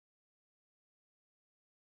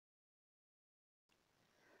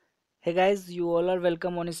Hey guys, you all are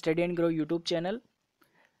welcome on Study and Grow YouTube channel.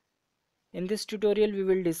 In this tutorial, we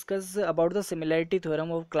will discuss about the similarity theorem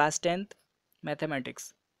of class 10th mathematics.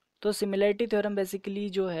 तो similarity theorem basically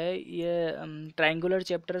जो है ये triangular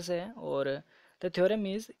chapters है और the theorem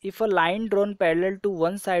is if a line drawn parallel to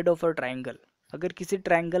one side of a triangle, अगर किसी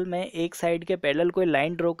triangle में एक साइड के पैरेलल कोई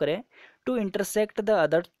लाइन ड्रॉ करें to intersect the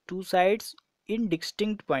other two sides in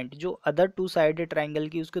distinct point, जो अदर टू साइड है triangle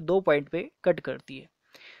की उसके दो पॉइंट पे कट करती है,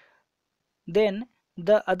 then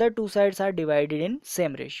the other two sides are divided in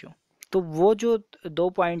same ratio. तो वो जो दो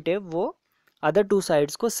पॉइंट है वो अदर टू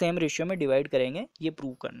साइड्स को सेम रेशियो में डिवाइड करेंगे, ये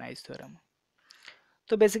प्रूव करना है इस थ्योरम में।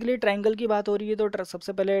 तो बेसिकली ट्राइंगल की बात हो रही है तो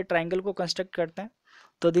सबसे पहले ट्राइंगल को कंस्ट्रक्ट करते हैं।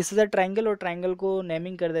 तो दिस इज अ ट्राइंगल और ट्राइंगल को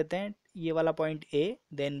नेमिंग कर देते हैं, ये वाला पॉइंट ए,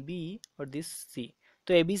 देन बी और दिस सी।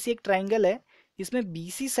 तो ए बी सी एक ट्राइंगल है, इसमें बी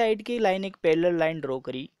सी साइड की लाइन एक पैरेलल लाइन ड्रॉ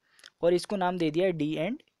करी और इसको नाम दे दिया डी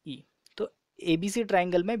एंड ई। तो ए बी सी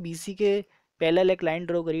ट्राइंगल में बी सी के पैरेलल एक लाइन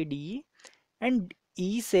ड्रॉ करी डी ई, एंड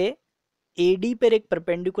ई से ए डी पर एक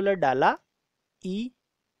परपेंडिकुलर डाला ई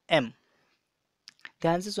एम।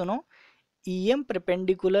 ध्यान से सुनो, ई एम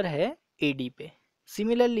परपेंडिकुलर है ए डी पे,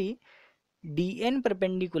 सिमिलरली डी एन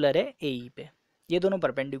परपेंडिकुलर है ए ई पे, ये दोनों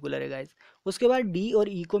परपेंडिकुलर है गाइस। उसके बाद डी और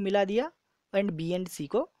ई को मिला दिया एंड बी एंड सी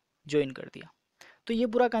को ज्वाइन कर दिया। तो ये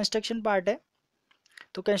पूरा कंस्ट्रक्शन पार्ट है।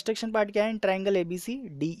 तो कंस्ट्रक्शन पार्ट क्या है, triangle A B C,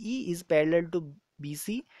 D E is parallel to B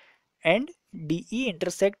C and D E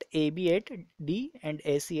intersect A B eight D and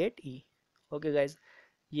A C eight E. Okay guys,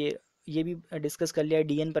 ये भी डिस्कस कर लिया,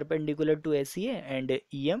 D N perpendicular to A C A and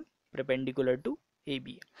E M perpendicular to A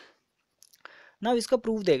B. ना इसका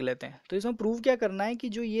proof देख लेते हैं। तो इसमें प्रूफ क्या करना है कि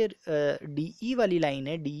जो ये डी ई वाली लाइन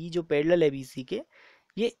है, डी ई जो पैरेलल है बी सी के,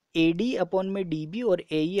 ये ए डी अपॉन में डी बी और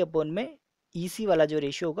ए ई अपॉन में ई सी वाला जो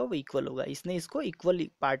रेशियो होगा वो इक्वल होगा। इसने इसको इक्वल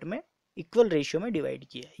पार्ट में इक्वल रेशियो में डिवाइड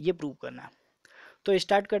किया है, ये प्रूव करना है। तो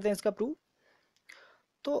स्टार्ट करते हैं इसका प्रूफ।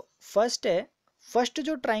 तो फर्स्ट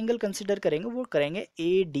जो ट्राइंगल कंसिडर करेंगे वो करेंगे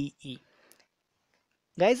A D E.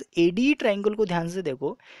 Guys A D triangle को ध्यान से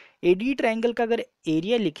देखो, ए डी ट्राइंगल का अगर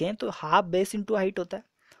एरिया लिखें तो हाफ बेस इंटू हाइट होता है।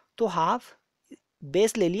 तो हाफ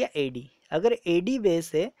बेस ले लिया ए डी, अगर ए डी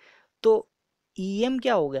बेस है तो ई एम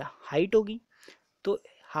क्या हो गया, हाइट होगी। तो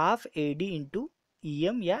half A D into E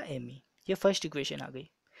M या एम ई, ये फर्स्ट इक्वेशन आ गई।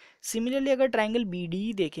 सिमिलरली अगर ट्राइंगल बी डी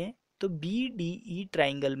ई देखें तो बी डी ई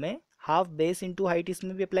ट्राइंगल में हाफ बेस इंटू हाइट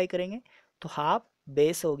इसमें भी अप्लाई करेंगे। तो हाफ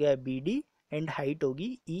बेस हो गया बी डी एंड हाइट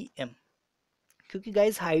होगी ई एम, क्योंकि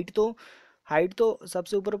गाइज हाइट तो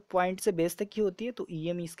सबसे ऊपर पॉइंट से बेस तक की होती है, तो ई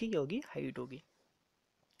एम इसकी क्या होगी, हाइट होगी।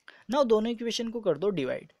 ना दोनों इक्वेशन को कर दो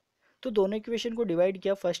डिवाइड। तो दोनों इक्वेशन को डिवाइड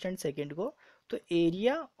किया फर्स्ट एंड सेकंड को, तो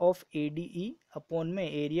area of A D E upon में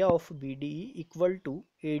area of B D E equal to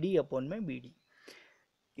A D upon में B D.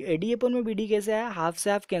 A D upon में बी डी कैसे आया, हाफ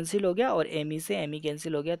से हाफ कैंसिल हो गया और एम ई से एम ई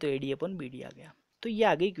कैंसिल हो गया, तो A D upon B D आ गया। तो ये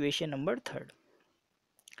आ गई इक्वेशन नंबर थर्ड।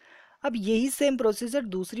 अब यही सेम प्रोसीजर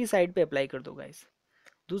दूसरी साइड पे अप्लाई कर दो गाइस।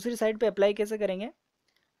 दूसरी साइड पे अप्लाई कैसे करेंगे,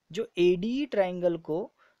 जो ए डी ट्राइंगल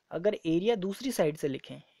को अगर एरिया दूसरी साइड से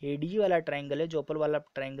लिखें, ए डी वाला ट्राइंगल है, जो ऊपर वाला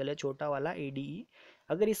ट्राइंगल है छोटा वाला ए डी ई,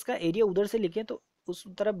 अगर इसका एरिया उधर से लिखें तो उस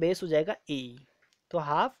तरफ बेस हो जाएगा ए ई, तो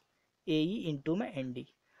हाफ ए ई इंटू में एन डी।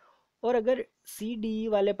 और अगर सी डी ई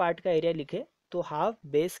वाले पार्ट का एरिया लिखे तो हाफ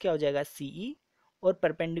बेस क्या हो जाएगा सी ई और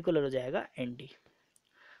परपेंडिकुलर हो जाएगा एन डी।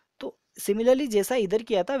 तो सिमिलरली जैसा इधर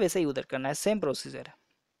किया था वैसा ही उधर करना है, सेम प्रोसीजर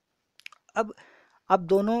है। अब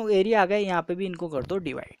दोनों एरिया आ गए, यहाँ पे भी इनको कर दो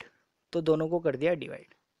डिवाइड। तो दोनों को कर दिया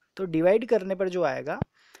डिवाइड। तो डिवाइड करने पर जो आएगा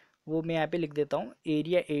वो मैं यहाँ पे लिख देता हूँ,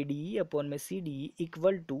 area A D E upon में C D E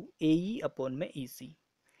equal to A E upon में ई सी।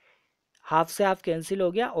 हाफ से हाफ कैंसिल हो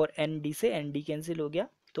गया और एन डी से एन डी कैंसिल हो गया,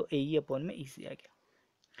 तो ए ई अपॉन में ई सी आ गया।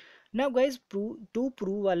 नाउ गाइज टू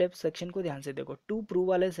प्रूव वाले सेक्शन को ध्यान से देखो। टू प्रूव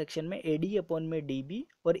वाले सेक्शन में ए डी अपॉन में डी बी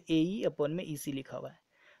और ए ई अपॉन में ई सी लिखा हुआ है।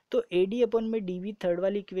 तो ए डी अपॉन में डी बी थर्ड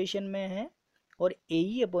वाली इक्वेशन में है और ए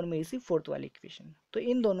ई अपॉन में ई सी फोर्थ वाली इक्वेशन। तो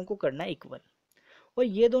इन दोनों को करना है इक्वल। और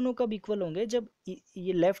ये दोनों कब इक्वल होंगे, जब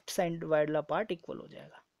ये लेफ्ट साइड वाला पार्ट इक्वल हो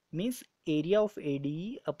जाएगा। Means area of A D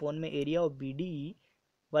E upon में area of B D E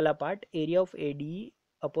वाला part area of A D E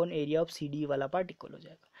upon area of C D E वाला पार्ट इक्वल हो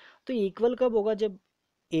जाएगा। तो ये इक्वल कब होगा, जब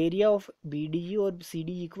area of B D E और सी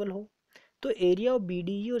डी इक्वल हो। तो area of B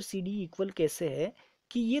D E और सी डी इक्वल कैसे है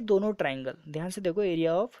कि ये दोनों ट्राइंगल, ध्यान से देखो,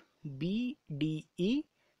 area of B D E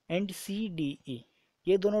and C D E,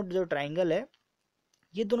 ये दोनों जो ट्राइंगल है,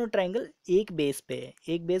 ये दोनों ट्राइंगल एक बेस पे है।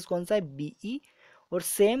 एक बेस कौन सा है, बी ई, और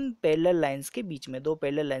सेम पैरेलल लाइंस के बीच में, दो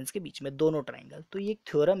पैरेलल लाइंस के बीच में दोनों ट्राइंगल। तो ये एक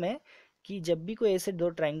थ्योरम है कि जब भी कोई ऐसे दो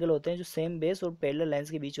ट्राइंगल होते हैं जो सेम बेस और पैरेलल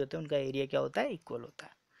लाइंस के बीच होते हैं, उनका एरिया क्या होता है, इक्वल होता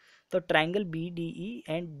है। तो triangle B D E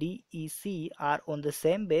and D E C R on the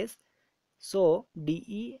same base so D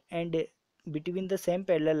E and between the same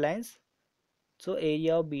parallel lines, so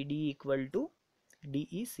area of B D equal to D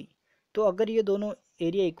E सी। तो अगर ये दोनों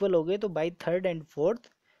area equal हो गए तो by third and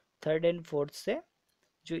fourth से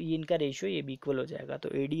जो ये इनका रेशियो ये भी इक्वल हो जाएगा। तो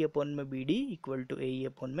ए डी अपॉन में B D equal to A E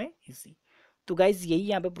upon में ई सी। तो गाइज यही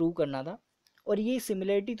यहाँ पे प्रूव करना था। और ये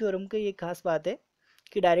सिमिलरिटी थ्योरम का ये खास बात है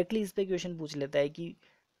कि डायरेक्टली इस पे क्वेश्चन पूछ लेता है कि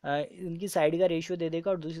इनकी साइड का रेशियो दे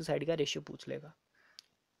देगा और दूसरी साइड का रेशियो पूछ लेगा।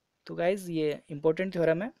 तो गाइज ये इंपॉर्टेंट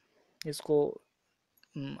थ्योरम है, इसको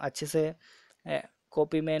अच्छे से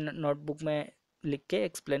कॉपी में नोटबुक में लिख के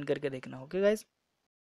एक्सप्लेन करके देखना। Okay guys.